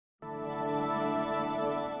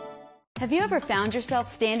Have you ever found yourself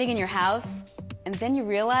standing in your house and then you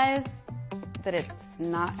realize that it's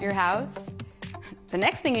not your house? The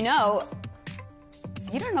next thing you know,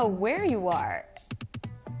 you don't know where you are.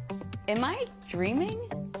 Am I dreaming?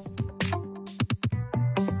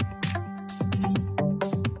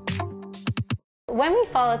 When we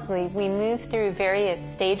fall asleep, we move through various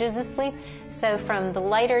stages of sleep. So from the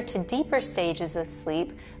lighter to deeper stages of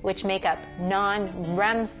sleep, which make up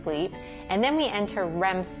non-REM sleep, and then we enter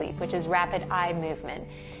REM sleep, which is rapid eye movement.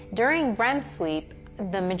 During REM sleep,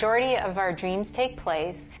 the majority of our dreams take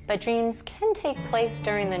place, but dreams can take place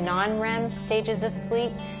during the non-REM stages of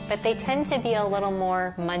sleep, but they tend to be a little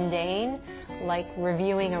more mundane, like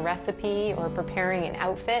reviewing a recipe or preparing an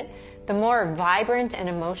outfit. The more vibrant and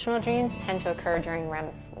emotional dreams tend to occur during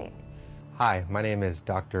REM sleep. Hi, my name is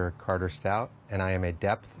Dr. Carter Stout, and I am a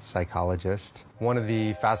depth psychologist. One of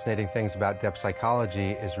the fascinating things about depth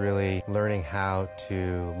psychology is really learning how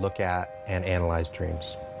to look at and analyze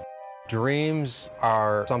dreams. Dreams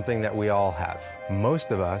are something that we all have. Most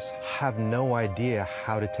of us have no idea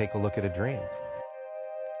how to take a look at a dream.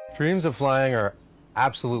 Dreams of flying are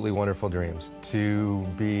absolutely wonderful dreams. To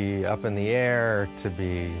be up in the air, to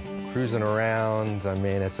be cruising around, I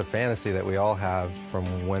mean, it's a fantasy that we all have from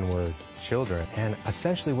when we're children. And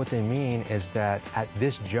essentially what they mean is that at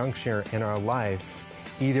this juncture in our life,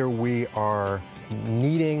 either we are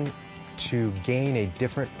needing to gain a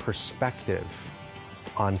different perspective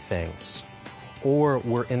on things, or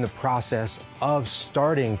we're in the process of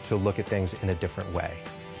starting to look at things in a different way.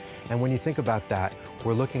 And when you think about that,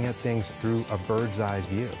 we're looking at things through a bird's eye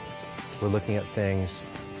view. We're looking at things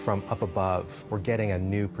from up above. We're getting a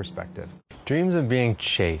new perspective. Dreams of being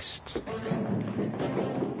chased.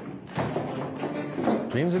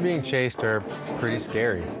 Dreams of being chased are pretty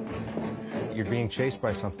scary. You're being chased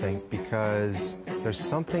by something because there's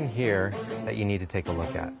something here that you need to take a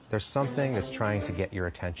look at. There's something that's trying to get your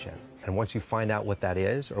attention. And once you find out what that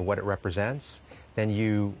is or what it represents, then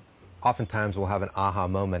you oftentimes will have an aha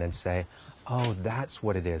moment and say, oh, that's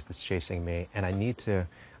what it is that's chasing me, and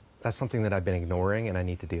that's something that I've been ignoring and I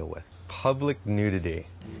need to deal with. Public nudity.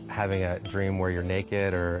 Having a dream where you're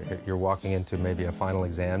naked, or you're walking into maybe a final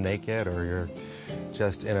exam naked, or you're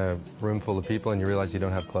just in a room full of people and you realize you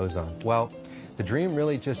don't have clothes on. Well, the dream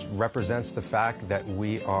really just represents the fact that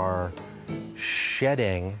we are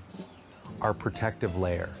shedding our protective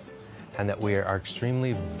layer and that we are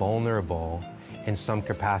extremely vulnerable in some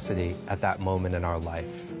capacity at that moment in our life.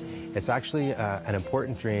 It's actually an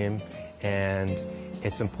important dream, and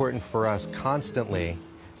it's important for us constantly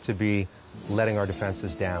to be letting our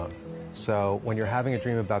defenses down. So when you're having a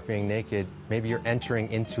dream about being naked, maybe you're entering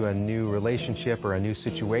into a new relationship or a new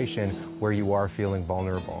situation where you are feeling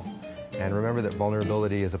vulnerable. And remember that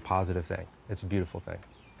vulnerability is a positive thing. It's a beautiful thing.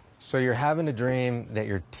 So you're having a dream that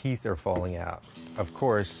your teeth are falling out. Of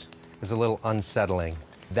course, it's a little unsettling.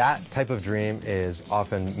 That type of dream is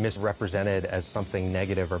often misrepresented as something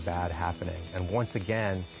negative or bad happening. And once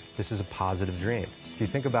again, this is a positive dream. If you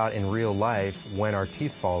think about in real life, when our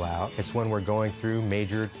teeth fall out, it's when we're going through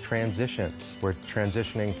major transitions. We're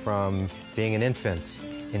transitioning from being an infant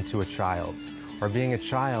into a child, or being a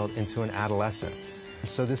child into an adolescent.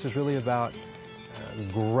 So this is really about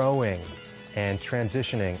growing and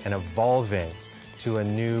transitioning and evolving to a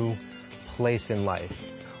new place in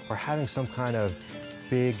life, or having some kind of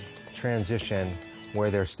big transition where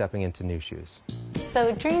they're stepping into new shoes.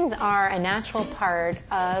 So dreams are a natural part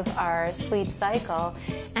of our sleep cycle,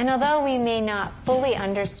 and although we may not fully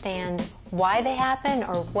understand why they happen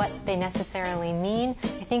or what they necessarily mean,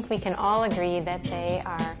 I think we can all agree that they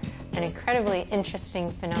are an incredibly interesting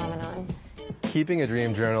phenomenon. Keeping a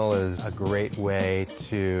dream journal is a great way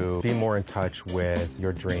to be more in touch with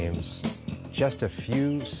your dreams. Just a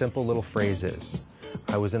few simple little phrases.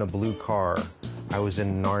 I was in a blue car. I was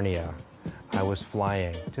in Narnia. I was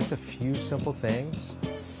flying. Just a few simple things.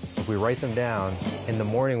 If we write them down, in the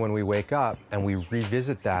morning when we wake up and we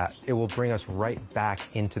revisit that, it will bring us right back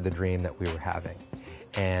into the dream that we were having.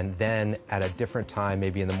 And then at a different time,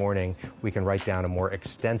 maybe in the morning, we can write down a more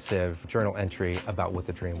extensive journal entry about what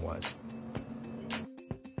the dream was.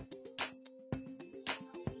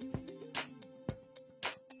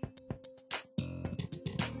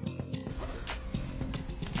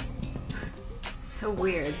 So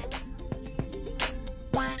weird.